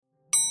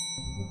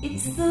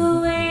It's the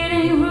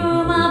waiting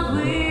room of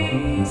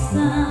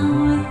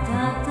wisdom with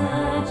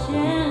Dr.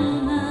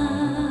 Jenna.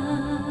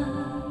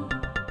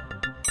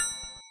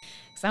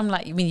 So I'm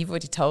like, I mean, you've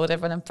already told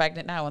everyone I'm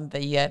pregnant now on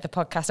the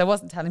podcast. I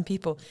wasn't telling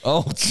people.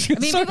 Oh, I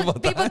mean, sorry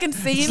about people that. can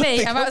see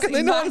me. I'm How can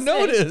they not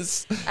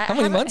notice? How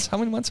many months? How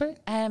many months are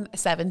you?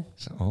 7.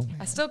 Oh,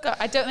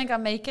 I don't think I'll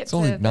make it. It's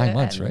only 9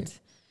 months, right?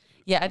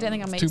 Yeah, I don't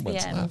think I'll make it to the 2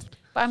 months end. left.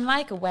 But I'm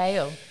like a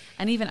whale.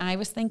 And even I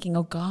was thinking,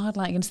 oh God,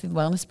 like, going to see the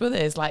Wellness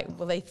Brothers, like,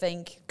 will they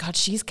think, God,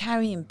 she's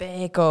carrying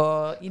big,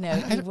 or, you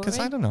know, Because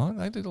I don't know.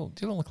 You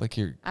don't look like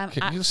you just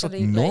look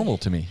absolutely normal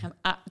to me.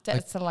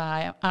 That's a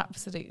lie. I'm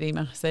absolutely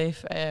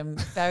massive.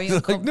 Very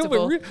Like,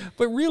 uncomfortable. no,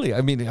 but really,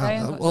 I mean,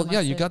 well, yeah,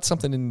 you massive. got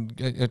something in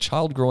a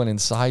child growing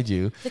inside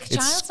you. The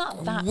child's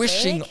not that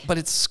squishing, big. but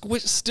it's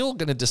still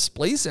going to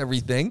displace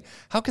everything.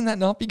 How can that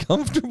not be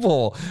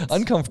comfortable?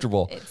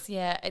 Uncomfortable.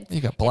 You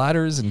got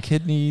bladders and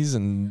kidneys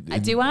and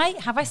Do I?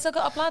 Have I still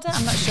got a bladder?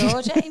 I'm not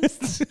sure,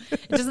 James.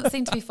 It doesn't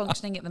seem to be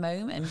functioning at the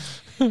moment.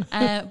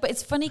 But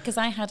it's funny because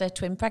I had a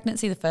twin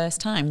pregnancy the first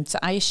time, so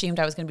I assumed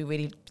I was going to be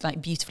really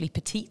like beautifully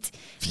petite.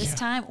 This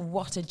time,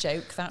 what a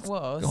joke that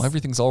was. No,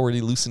 everything's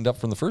already loosened up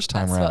from the first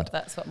time around.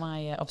 That's what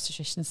my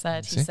obstetrician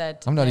said. See? He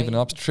said, I'm not even an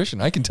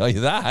obstetrician. I can tell you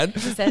that. He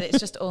said it's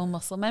just all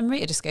muscle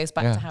memory. It just goes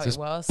back to how it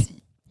was.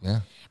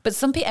 Yeah. But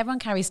everyone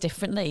carries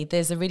differently.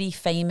 There's a really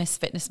famous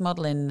fitness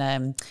model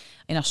in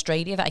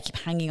Australia that I keep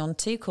hanging on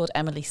to called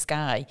Emily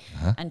Skye.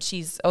 And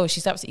she's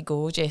absolutely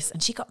gorgeous.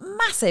 And she got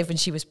massive when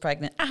she was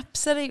pregnant.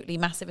 Absolutely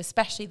massive,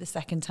 especially the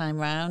second time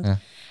round. Yeah.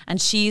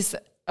 And she's,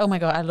 oh my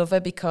God, I love her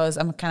because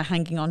I'm kind of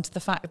hanging on to the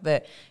fact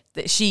that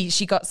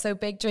she got so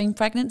big during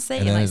pregnancy.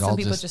 And like some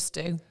people just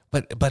do.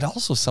 But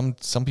also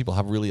some people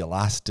have really a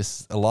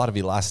lot of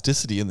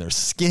elasticity in their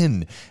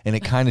skin, and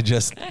it kind of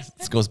just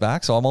goes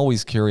back. So I'm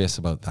always curious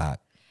about that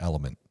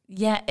element.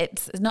 Yeah,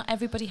 it's not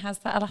everybody has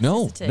that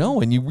elasticity.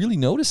 No, and you really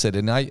notice it.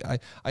 And I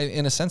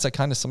in a sense, I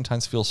kind of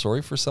sometimes feel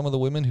sorry for some of the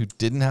women who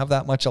didn't have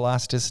that much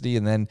elasticity,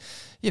 and then,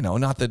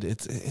 not that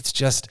it's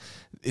just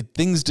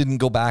things didn't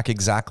go back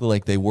exactly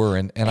like they were,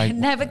 and it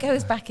never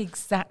goes back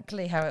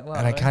exactly how it was.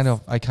 And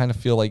I kind of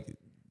feel like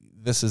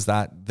this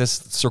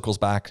circles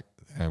back.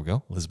 There we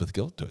go. Elizabeth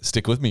Gill,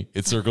 stick with me.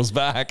 It circles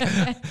back.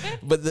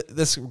 But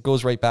this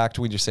goes right back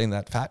to when you're saying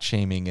that fat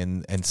shaming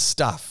and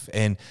stuff.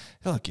 And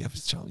look, you're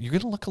going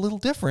to look a little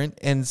different.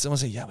 And someone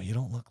say, yeah, but you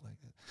don't look like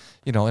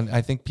it. And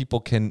I think people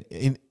can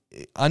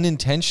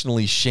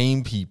unintentionally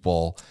shame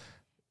people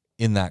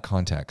in that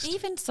context.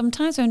 Even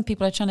sometimes when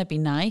people are trying to be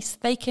nice,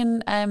 they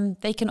can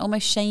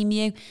almost shame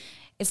you.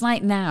 It's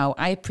like now,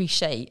 I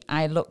appreciate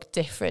I look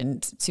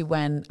different to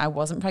when I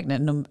wasn't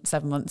pregnant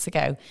 7 months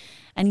ago.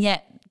 And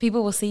yet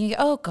people will see you and go,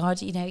 oh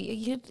God,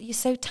 you're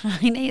so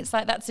tiny. It's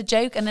like, that's a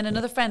joke. And then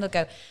another friend will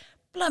go,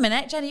 blimmin'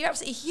 heck, Jenny, you're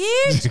absolutely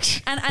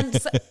huge.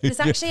 And so there's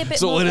actually a bit more.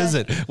 So what is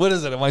it? What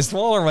is it? Am I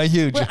small or am I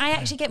huge? Well, I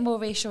actually get more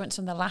reassurance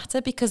from the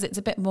latter because it's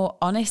a bit more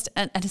honest.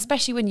 And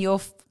especially when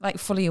you're like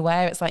fully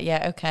aware, it's like,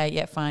 yeah, okay,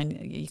 yeah, fine.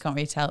 You can't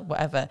really tell,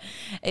 whatever.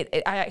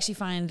 I actually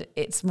find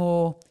it's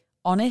more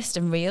honest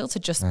and real to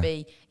just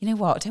be, you know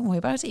what, don't worry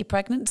about it. You're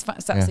pregnant. It's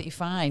absolutely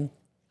fine.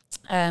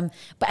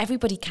 But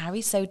everybody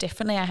carries so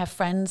differently. I have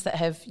friends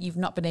that you've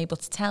not been able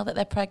to tell that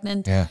they're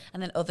pregnant, and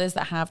then others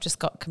that have just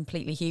got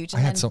completely huge.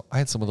 And I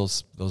had some of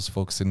those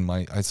folks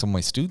I had some of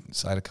my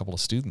students. I had a couple of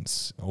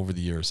students over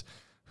the years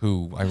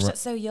who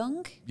so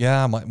young.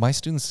 Yeah, my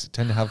students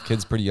tend to have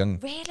kids pretty young.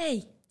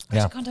 Really?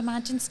 Yeah. I can't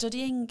imagine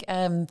studying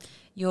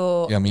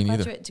your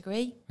graduate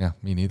degree. Yeah,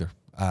 me neither.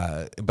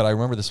 But I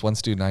remember this one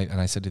student,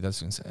 I said to that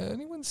student,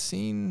 anyone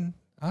seen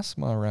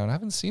Asma around? I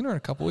haven't seen her in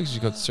a couple of weeks. She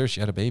goes, sir, she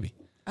had a baby.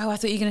 Oh, I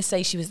thought you were going to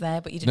say she was there,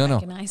 but you didn't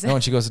recognize her. No,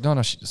 and she goes,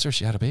 no, sir,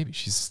 she had a baby.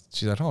 She's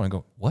at home. And I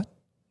go, what?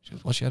 She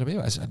goes, well, she had a baby.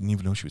 I said, I didn't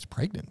even know she was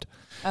pregnant.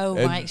 Oh,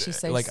 and right, she's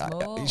so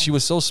small. She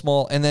was so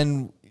small. And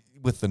then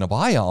with the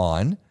abaya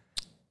on,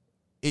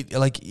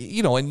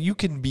 and you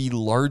can be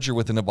larger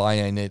with an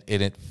abaya and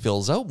it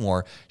fills out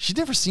more. She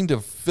never seemed to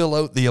fill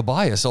out the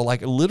abaya. So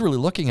literally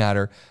looking at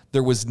her,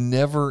 there was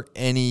never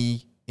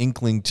any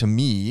inkling to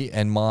me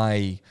and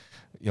my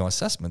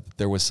assessment that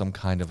there was some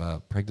kind of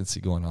a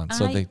pregnancy going on.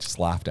 So they just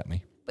laughed at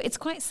me. But it's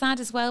quite sad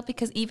as well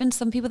because even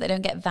some people that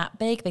don't get that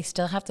big, they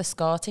still have the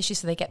scar tissue,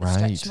 so they get the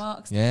stretch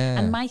marks. Yeah.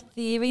 And my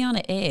theory on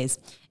it is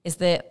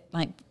that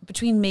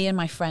between me and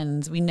my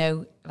friends, we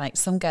know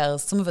some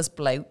girls, some of us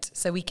bloat,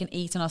 so we can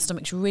eat and our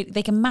stomachs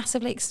they can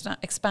massively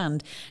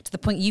expand to the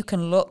point you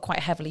can look quite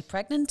heavily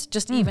pregnant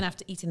just even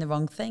after eating the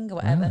wrong thing or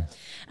whatever.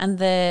 And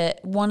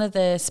one of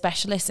the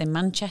specialists in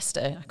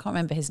Manchester, I can't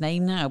remember his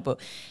name now,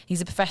 but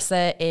he's a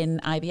professor in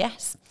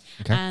IBS.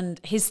 Okay. And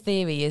his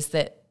theory is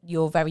that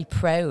you're very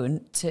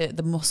prone to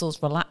the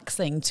muscles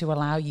relaxing to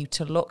allow you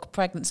to look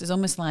pregnant. So it's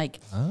almost like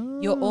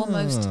you're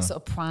almost sort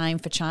of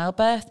primed for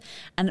childbirth.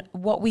 And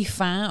what we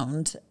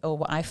found, or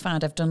what I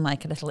found, I've done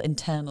a little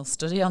internal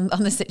study on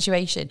the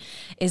situation,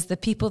 is the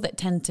people that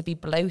tend to be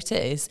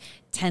bloaters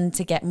tend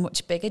to get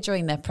much bigger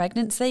during their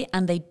pregnancy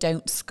and they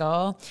don't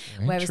scar.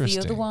 Whereas the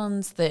other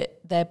ones, that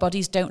their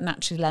bodies don't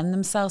naturally lend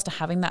themselves to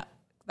having that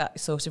that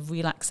sort of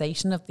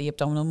relaxation of the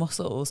abdominal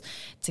muscles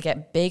to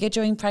get bigger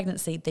during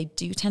pregnancy, they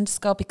do tend to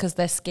scar because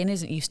their skin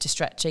isn't used to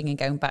stretching and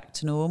going back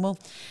to normal.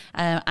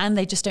 And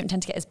they just don't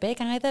tend to get as big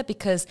either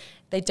because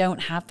they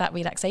don't have that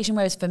relaxation.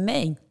 Whereas for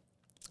me,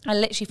 I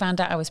literally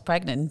found out I was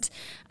pregnant,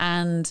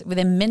 and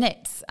within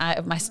minutes,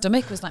 my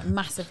stomach was like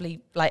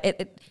massively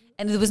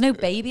and there was no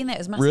baby in there. It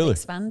was massively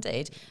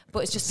expanded,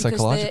 but it's just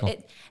because I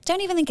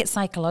don't even think it's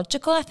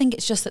psychological. I think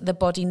it's just that the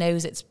body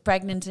knows it's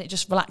pregnant and it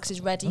just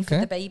relaxes, ready for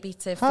the baby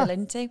to fill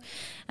into.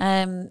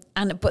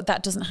 But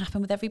that doesn't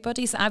happen with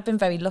everybody. So I've been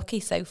very lucky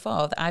so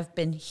far that I've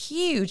been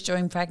huge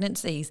during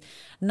pregnancies,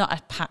 not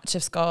a patch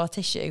of scar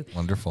tissue.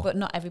 Wonderful, but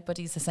not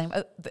everybody's the same.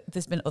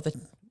 There's been other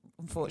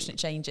unfortunate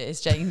changes,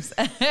 James.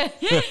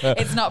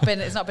 it's not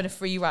been a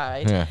free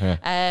ride,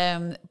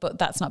 but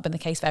that's not been the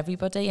case for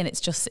everybody, and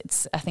it's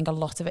I think a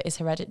lot of it is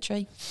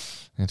hereditary.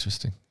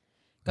 Interesting.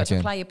 Got to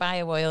apply your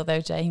bio oil though,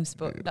 James.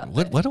 But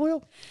what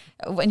oil?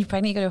 When you're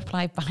pregnant, you got to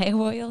apply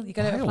bio oil. You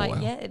got to apply.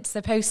 Yeah, it's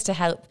supposed to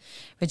help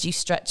reduce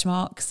stretch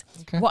marks.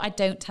 Okay. What I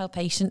don't tell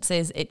patients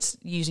is it's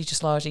usually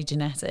just largely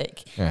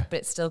genetic, but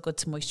it's still good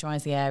to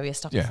moisturize the area,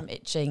 stop it from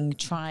itching.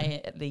 Try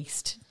it at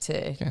least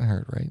to. It can't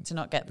hurt, right? To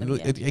not get them.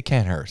 It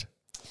can't hurt.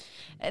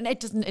 And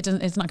it doesn't.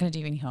 It's not going to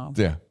do any harm.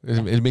 Yeah,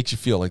 it makes you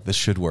feel like this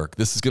should work.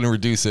 This is going to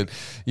reduce it.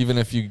 Even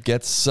if you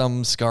get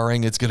some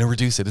scarring, it's going to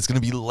reduce it. It's going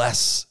to be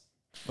less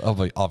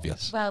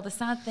obvious. Well, the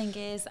sad thing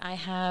is,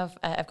 I've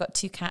got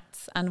 2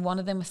 cats, and one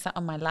of them was sat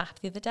on my lap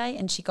the other day,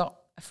 and she got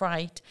a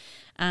fright,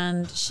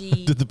 and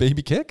she did the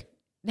baby kick?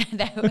 No,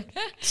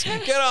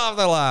 get off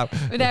the lap.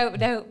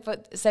 No.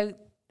 But so.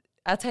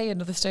 I'll tell you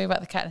another story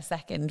about the cat in a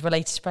second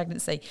related to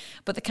pregnancy.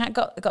 But the cat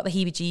got the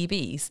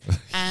heebie-jeebies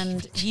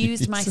and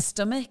used my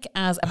stomach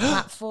as a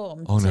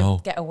platform to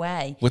get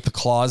away. With the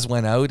claws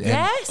went out?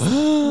 Yes,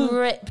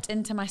 ripped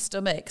into my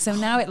stomach. So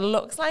now it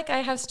looks like I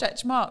have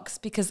stretch marks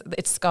because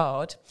it's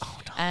scarred. Oh,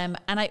 no.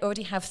 And I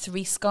already have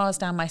 3 scars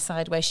down my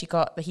side where she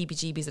got the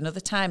heebie-jeebies another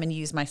time and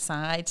used my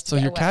side to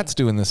get your away. cat's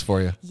doing this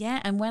for you?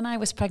 Yeah, and when I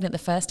was pregnant the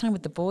first time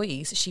with the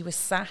boys, she was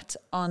sat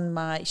on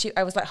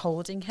I was like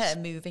holding her,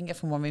 moving her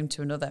from one room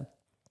to another.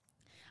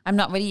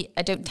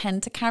 I don't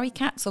tend to carry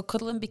cats or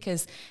cuddle them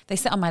because they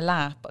sit on my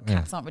lap, but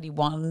cats aren't really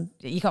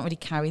you can't really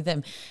carry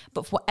them.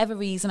 But for whatever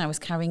reason, I was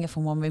carrying her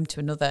from one room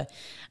to another.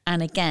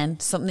 And again,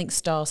 something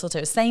startled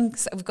her. So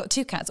we've got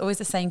 2 cats, always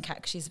the same cat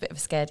because she's a bit of a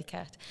scaredy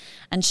cat.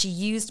 And she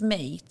used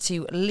me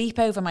to leap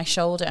over my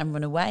shoulder and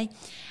run away.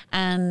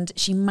 And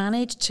she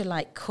managed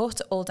to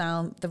cut all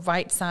down the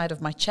right side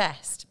of my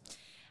chest.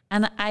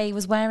 And I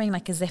was wearing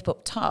a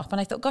zip-up top. And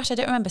I thought, gosh, I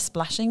don't remember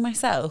splashing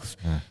myself.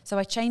 Yeah. So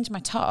I changed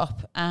my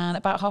top. And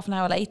about half an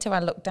hour later, I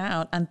looked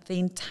down. And the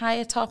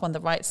entire top on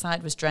the right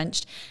side was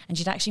drenched. And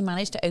she'd actually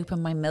managed to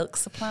open my milk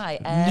supply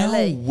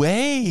early. No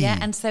way. Yeah,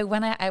 and so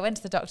when I went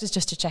to the doctors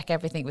just to check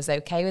everything was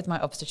okay with my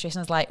obstetrician,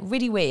 I was like,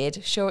 really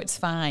weird. Sure, it's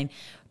fine.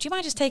 Do you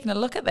mind just taking a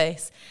look at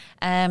this?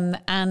 And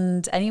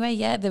anyway,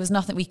 there was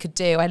nothing we could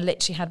do. I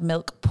literally had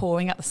milk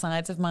pouring out the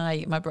sides of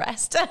my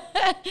breast.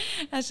 I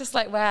was just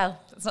like,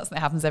 well, it's not something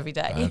that happens every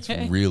day. That's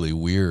really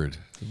weird.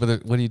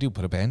 But what do you do?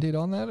 Put a Band-Aid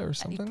on that or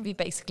something? You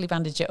basically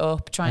bandage it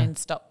up, try and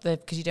stop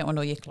because you don't want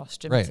all your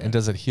colostrum. Right, and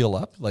does it heal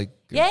up?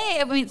 Yeah,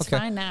 I mean, it's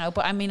fine now,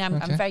 but I mean, I'm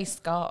very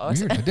scarred.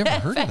 Weird, I've never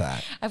heard of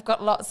that. I've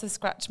got lots of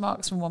scratch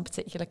marks from one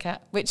particular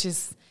cat, which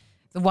is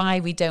why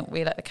we don't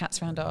really let the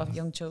cats around our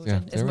young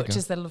children as much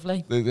as they're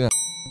lovely.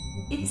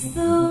 It's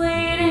the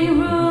waiting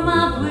room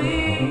of